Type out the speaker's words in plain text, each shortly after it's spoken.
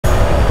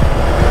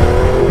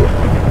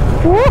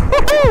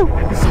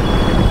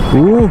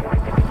Ooh,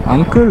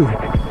 uncle.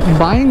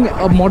 Buying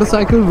a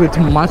motorcycle with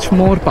much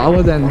more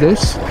power than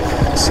this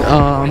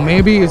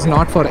maybe is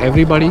not for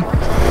everybody.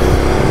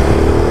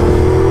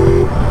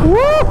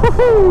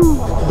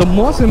 The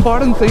most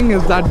important thing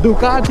is that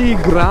Ducati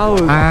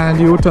growl and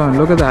U-turn.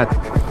 Look at that,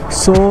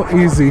 so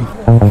easy.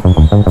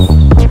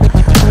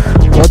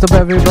 What's up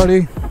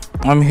everybody,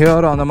 I'm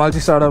here on the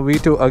Multistrada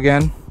V2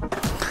 again.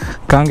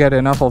 Can't get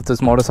enough of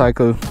this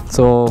motorcycle,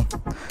 so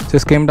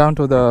just came down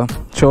to the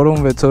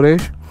showroom with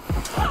Suresh.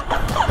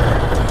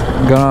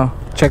 Gonna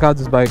check out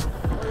this bike.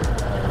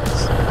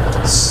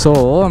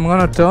 So I'm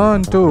gonna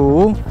turn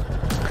to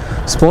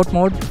sport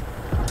mode.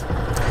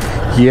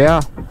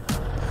 Yeah,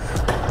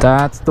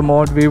 that's the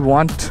mode we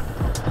want.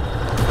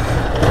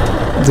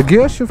 The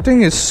gear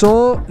shifting is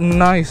so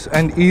nice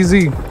and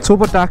easy,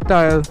 super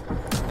tactile,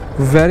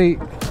 very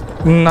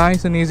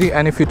nice and easy.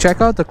 And if you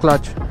check out the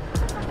clutch,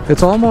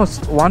 it's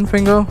almost one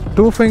finger.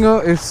 Two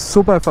finger is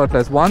super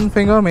effortless. One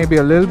finger maybe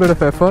a little bit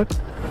of effort,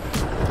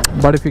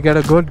 but if you get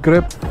a good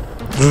grip,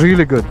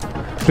 really good,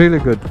 really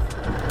good.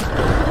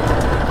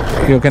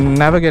 You can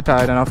never get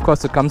tired, and of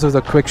course it comes with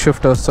a quick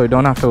shifter, so you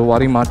don't have to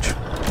worry much.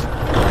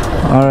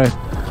 All right.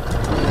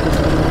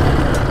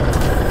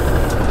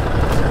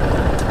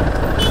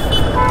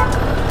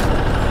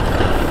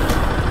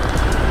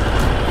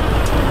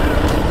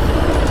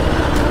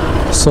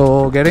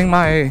 So getting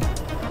my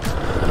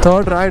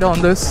third ride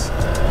on this.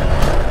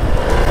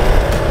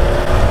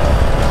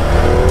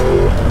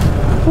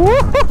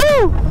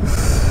 Woohoo!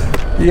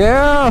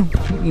 Yeah,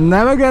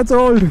 never gets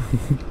old.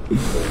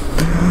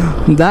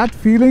 That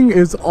feeling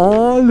is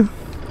all,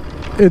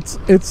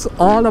 it's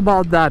all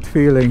about that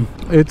feeling.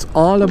 It's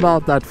all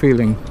about that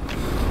feeling.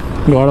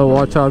 Gotta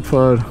watch out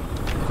for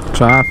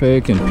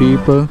traffic and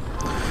people.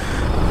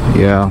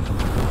 Yeah,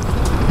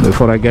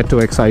 before I get too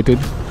excited.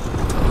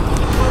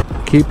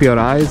 Keep your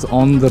eyes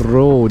on the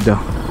road.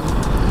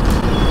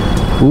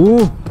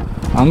 Ooh,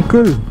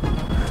 uncle.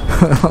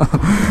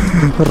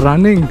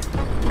 Running,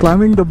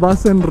 climbing the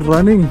bus and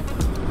running.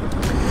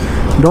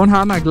 Don't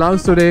have my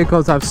gloves today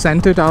because I've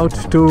sent it out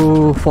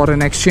for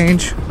an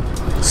exchange.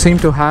 Seem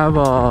to have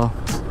a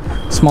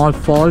small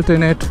fault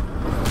in it,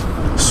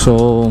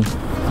 so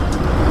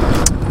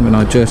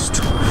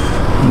just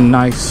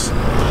nice.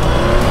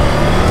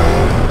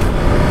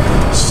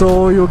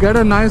 So you get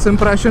a nice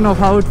impression of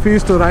how it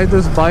feels to ride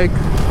this bike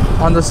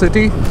on the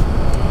city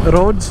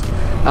roads.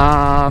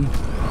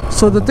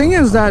 So the thing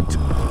is that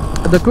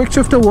the quick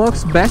shifter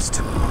works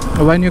best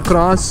when you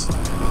cross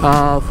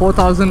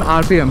 4000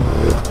 RPM.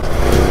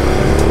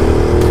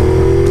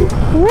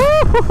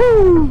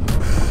 Woohoo!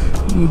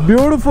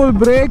 Beautiful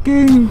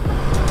braking.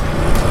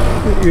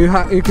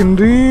 You can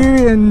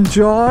really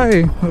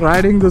enjoy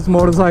riding this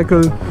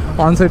motorcycle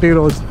on city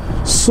roads.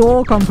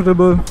 So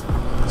comfortable,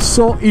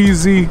 so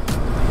easy.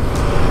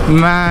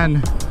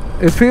 Man,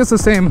 it feels the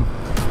same.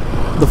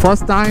 The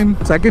first time,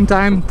 second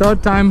time,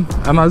 third time,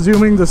 I'm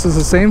assuming this is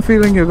the same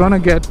feeling you're gonna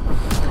get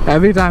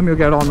every time you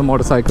get on the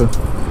motorcycle,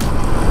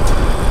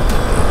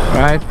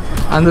 right?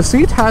 And the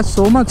seat has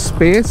so much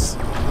space.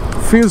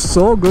 Feels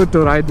so good to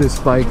ride this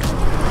bike.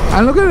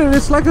 And look at it,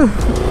 it's like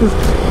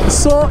it's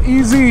so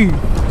easy,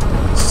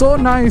 so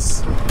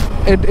nice.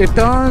 It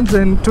turns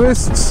and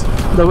twists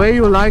the way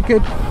you like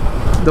it.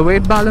 The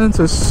weight balance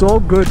is so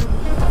good,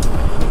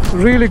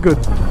 really good.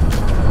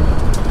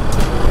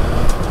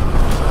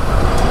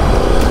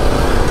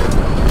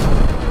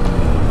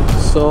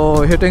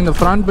 So hitting the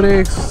front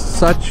brakes,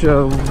 such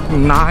a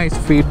nice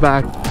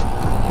feedback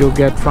you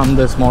get from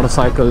this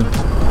motorcycle.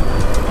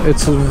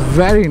 It's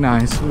very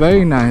nice,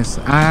 very nice.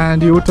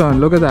 And U-turn,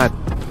 look at that,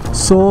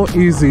 so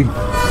easy,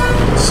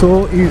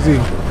 so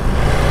easy.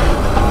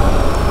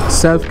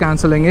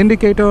 Self-canceling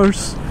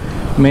indicators,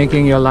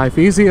 making your life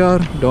easier.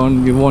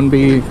 You won't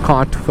be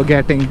caught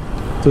forgetting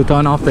to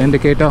turn off the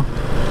indicator.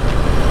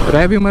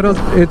 Rearview mirrors,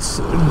 it's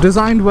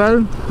designed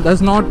well.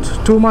 There's not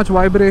too much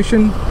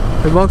vibration.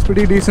 It works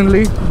pretty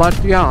decently,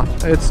 but yeah,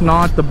 it's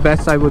not the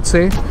best, I would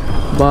say,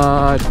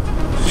 but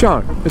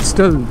sure, it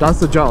still does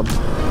the job.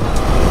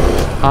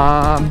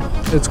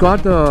 It's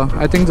got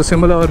I think the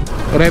similar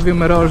rearview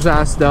mirrors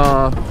as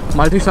the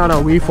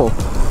Multistrada V4.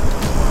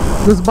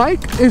 This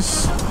bike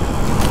is,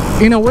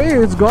 in a way,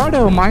 it's got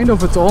a mind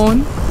of its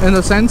own, in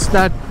the sense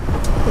that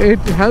it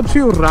helps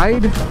you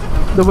ride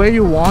the way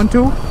you want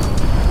to.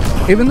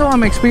 Even though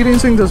I'm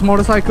experiencing this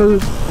motorcycle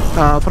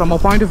from a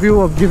point of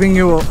view of giving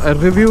you a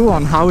review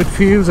on how it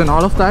feels and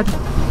all of that,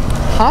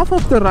 half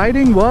of the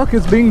riding work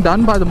is being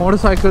done by the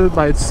motorcycle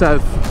by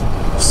itself.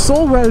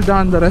 So well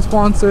done, the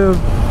responsive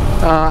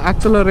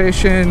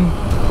acceleration,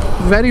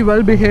 very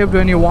well behaved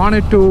when you want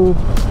it to,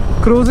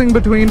 cruising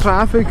between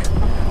traffic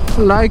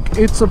like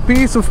it's a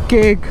piece of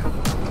cake.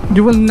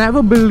 You will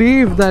never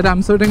believe that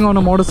I'm sitting on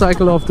a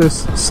motorcycle of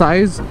this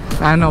size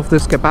and of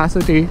this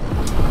capacity.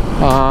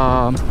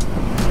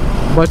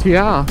 But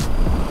yeah,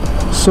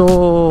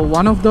 so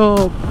one of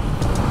the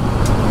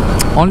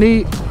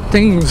only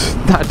things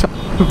that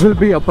will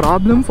be a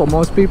problem for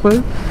most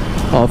people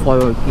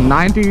For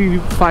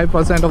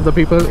 95% of the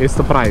people, it's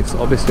the price,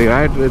 obviously,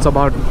 right? It's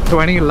about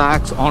 20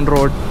 lakhs on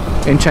road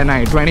in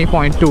Chennai,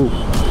 20.2,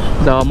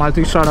 the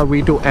Multistrada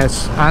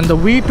V2S. And the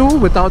V2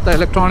 without the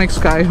electronic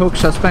skyhook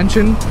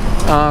suspension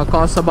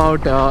costs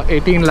about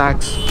 18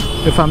 lakhs,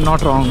 if I'm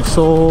not wrong.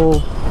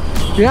 So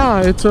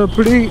yeah, it's a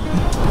pretty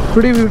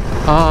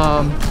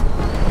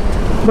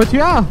but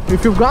yeah,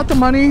 if you've got the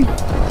money,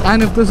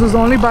 and if this is the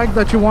only bike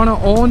that you want to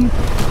own,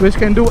 which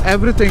can do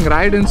everything,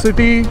 ride in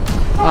city,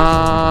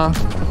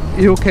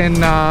 you can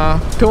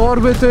tour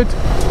with it,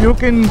 you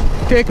can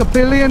take a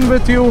pillion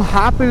with you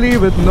happily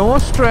with no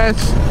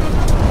stress.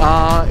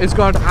 It's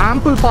got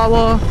ample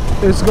power,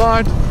 it's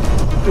got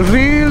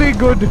really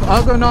good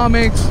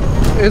ergonomics,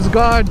 it's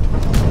got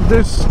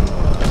this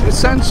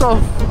sense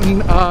of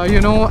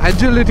you know,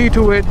 agility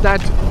to it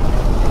that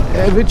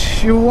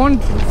which you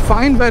won't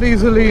find very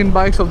easily in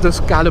bikes of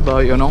this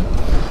caliber, you know.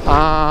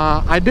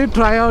 I did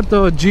try out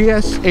the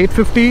GS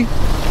 850.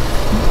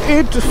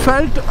 It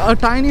felt a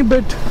tiny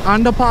bit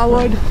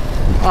underpowered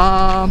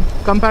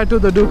compared to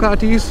the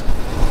Ducatis,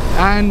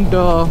 and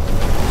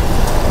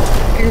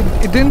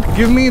it didn't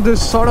give me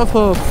this sort of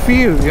a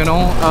feel, you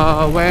know,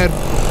 where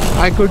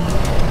I could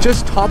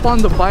just hop on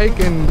the bike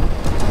and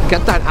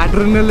get that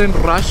adrenaline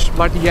rush,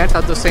 but yet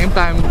at the same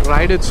time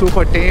ride it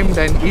super tamed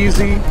and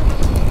easy.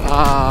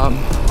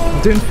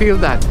 Didn't feel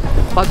that.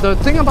 But the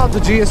thing about the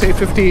GS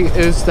 850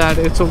 is that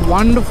it's a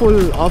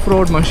wonderful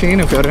off-road machine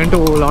if you're into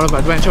a lot of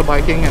adventure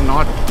biking and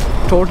not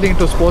totally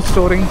into sports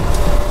touring.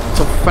 It's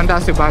a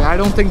fantastic bike. I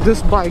don't think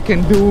this bike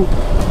can do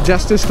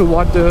justice to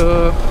what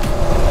the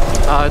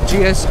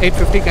GS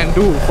 850 can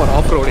do for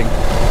off-roading.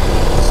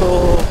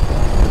 So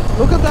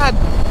look at that.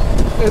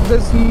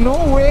 There's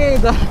no way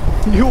that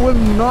you will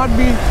not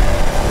be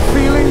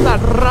feeling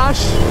that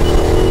rush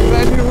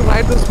when you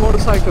ride this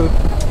motorcycle.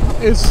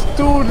 It's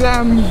too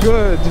damn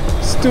good.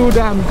 It's too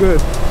damn good.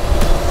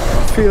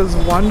 Feels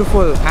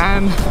wonderful,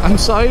 and I'm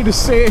sorry to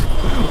say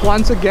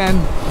once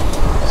again,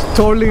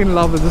 totally in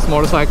love with this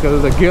motorcycle.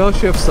 The gear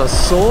shifts are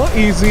so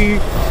easy,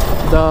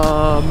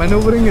 the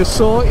maneuvering is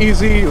so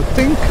easy. You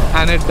think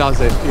and it does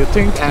it. You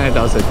think and it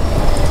does it.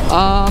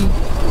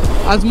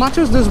 As much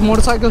as this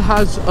motorcycle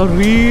has a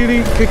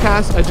really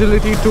kick-ass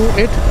agility to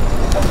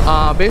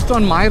it, based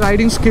on my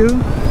riding skill,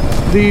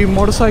 the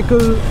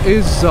motorcycle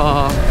is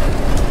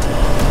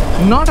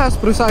not as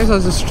precise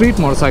as a street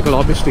motorcycle,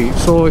 obviously.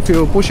 So if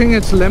you're pushing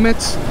its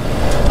limits,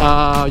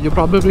 you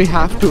probably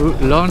have to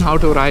learn how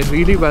to ride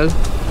really well,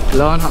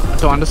 learn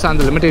to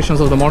understand the limitations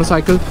of the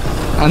motorcycle,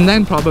 and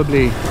then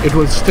probably it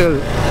will still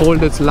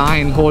hold its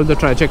line, hold the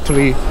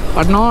trajectory,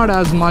 but not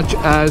as much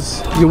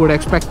as you would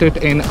expect it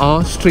in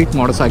a street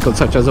motorcycle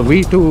such as a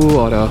V2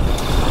 or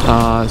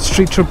a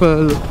Street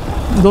Triple.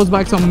 Those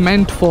bikes are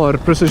meant for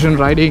precision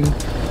riding,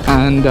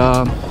 and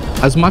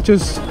as much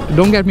as,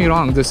 don't get me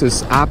wrong, this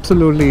is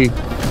absolutely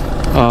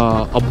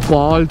a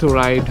ball to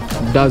ride,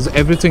 does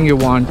everything you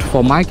want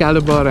for my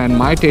caliber and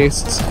my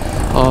tastes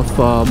of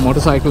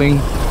motorcycling.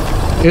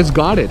 It's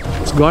got it.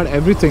 It's got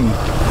everything.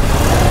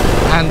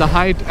 And the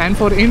height, and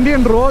for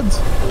Indian roads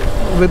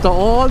with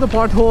all the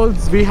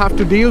potholes we have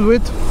to deal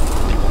with,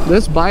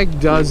 this bike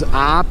does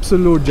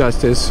absolute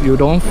justice. You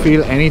don't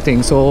feel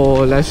anything.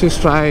 So let's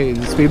just try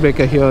the speed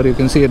breaker here. You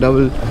can see a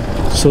double,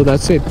 so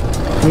that's it.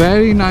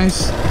 Very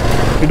nice.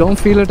 You don't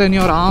feel it in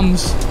your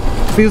arms.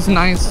 Feels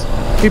nice.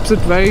 Keeps it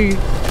very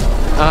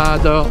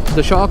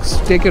the shocks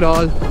take it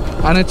all,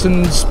 and it's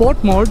in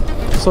sport mode,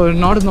 so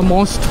not in the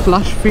most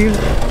plush feel,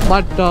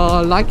 but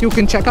like you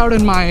can check out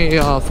in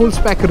my full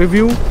spec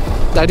review,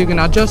 that you can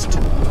adjust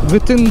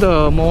within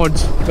the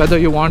modes whether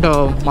you want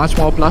a much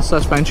more plush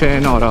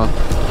suspension or a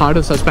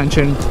harder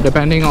suspension,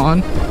 depending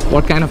on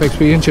what kind of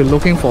experience you're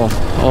looking for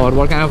or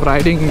what kind of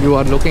riding you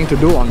are looking to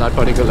do on that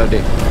particular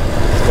day.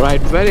 Right,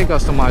 very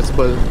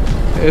customizable.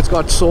 It's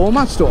got so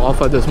much to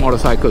offer, this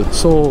motorcycle.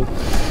 So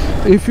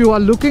if you are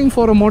looking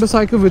for a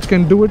motorcycle which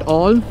can do it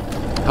all,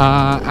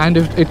 and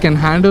if it can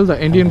handle the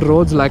Indian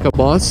roads like a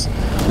boss,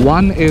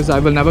 one is, I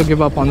will never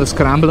give up on the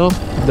Scrambler,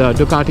 the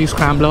Ducati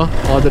Scrambler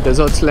or the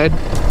Desert Sled.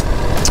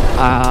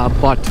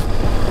 But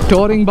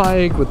touring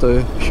bike with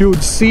a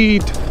huge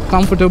seat,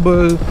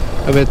 comfortable,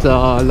 with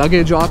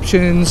luggage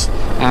options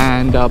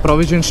and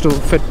provisions to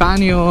fit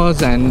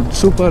panniers, and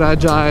super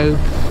agile,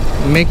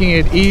 making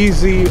it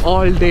easy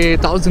all day.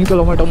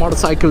 1,000-kilometer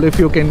motorcycle, if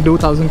you can do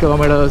 1,000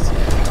 kilometers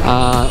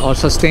or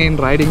sustain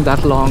riding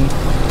that long,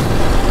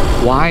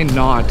 why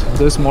not?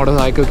 This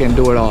motorcycle can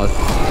do it all.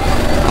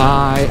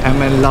 I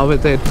am in love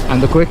with it.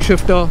 And the quick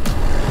shifter,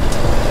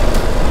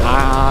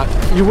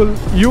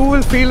 you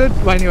will feel it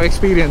when you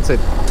experience it.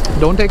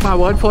 Don't take my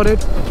word for it.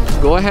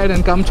 Go ahead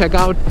and come check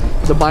out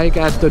the bike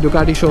at the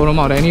Ducati showroom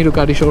or any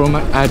Ducati showroom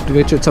at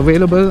which it's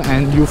available,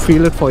 and you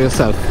feel it for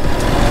yourself.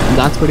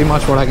 That's pretty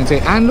much what I can say.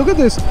 And look at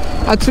this,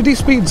 at city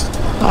speeds,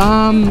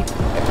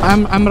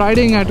 I'm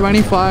riding at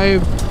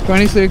 25,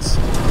 26.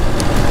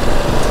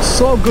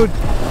 So good.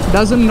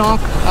 Doesn't knock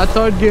at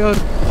third gear,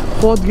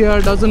 fourth gear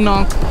doesn't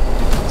knock.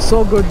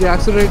 So good. The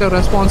accelerator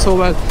responds so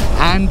well.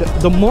 And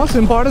the most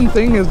important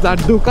thing is that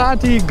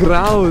Ducati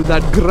growl,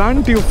 that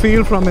grunt you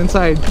feel from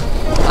inside,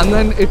 and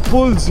then it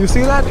pulls. You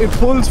see that? It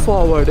pulls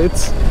forward.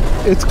 It's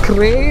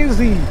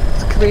crazy.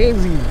 It's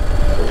crazy.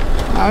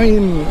 I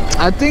mean,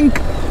 I think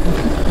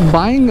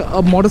buying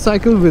a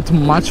motorcycle with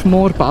much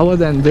more power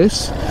than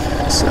this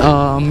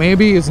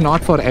maybe is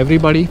not for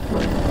everybody.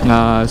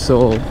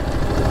 So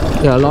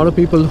there are a lot of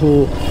people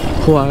who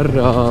are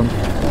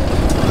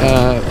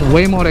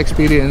way more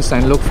experienced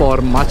and look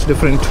for much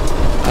different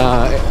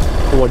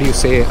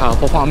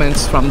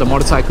performance from the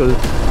motorcycle.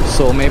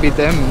 So maybe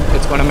them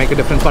it's going to make a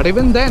difference. But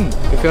even then,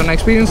 if you're an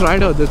experienced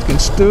rider, this can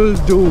still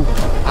do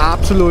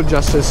absolute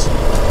justice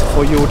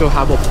for you to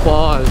have a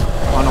ball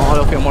on all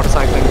of your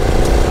motorcycling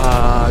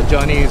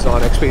journeys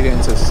or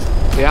experiences.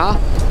 Yeah,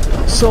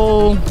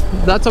 so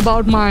that's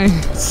about my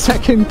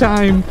second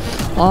time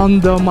on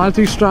the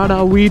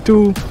Multistrada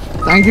V2.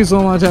 Thank you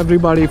so much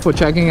everybody for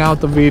checking out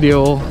the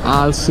video.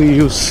 I'll see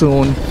you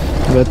soon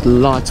with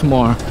lots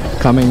more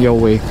coming your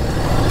way.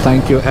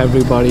 Thank you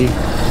everybody,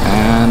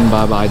 and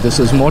bye bye. This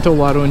is Moto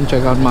Varun.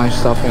 Check out my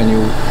stuff when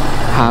you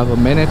have a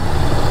minute,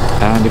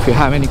 and if you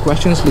have any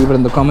questions, leave it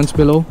in the comments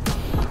below.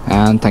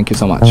 And thank you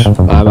so much.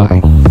 Bye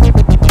bye.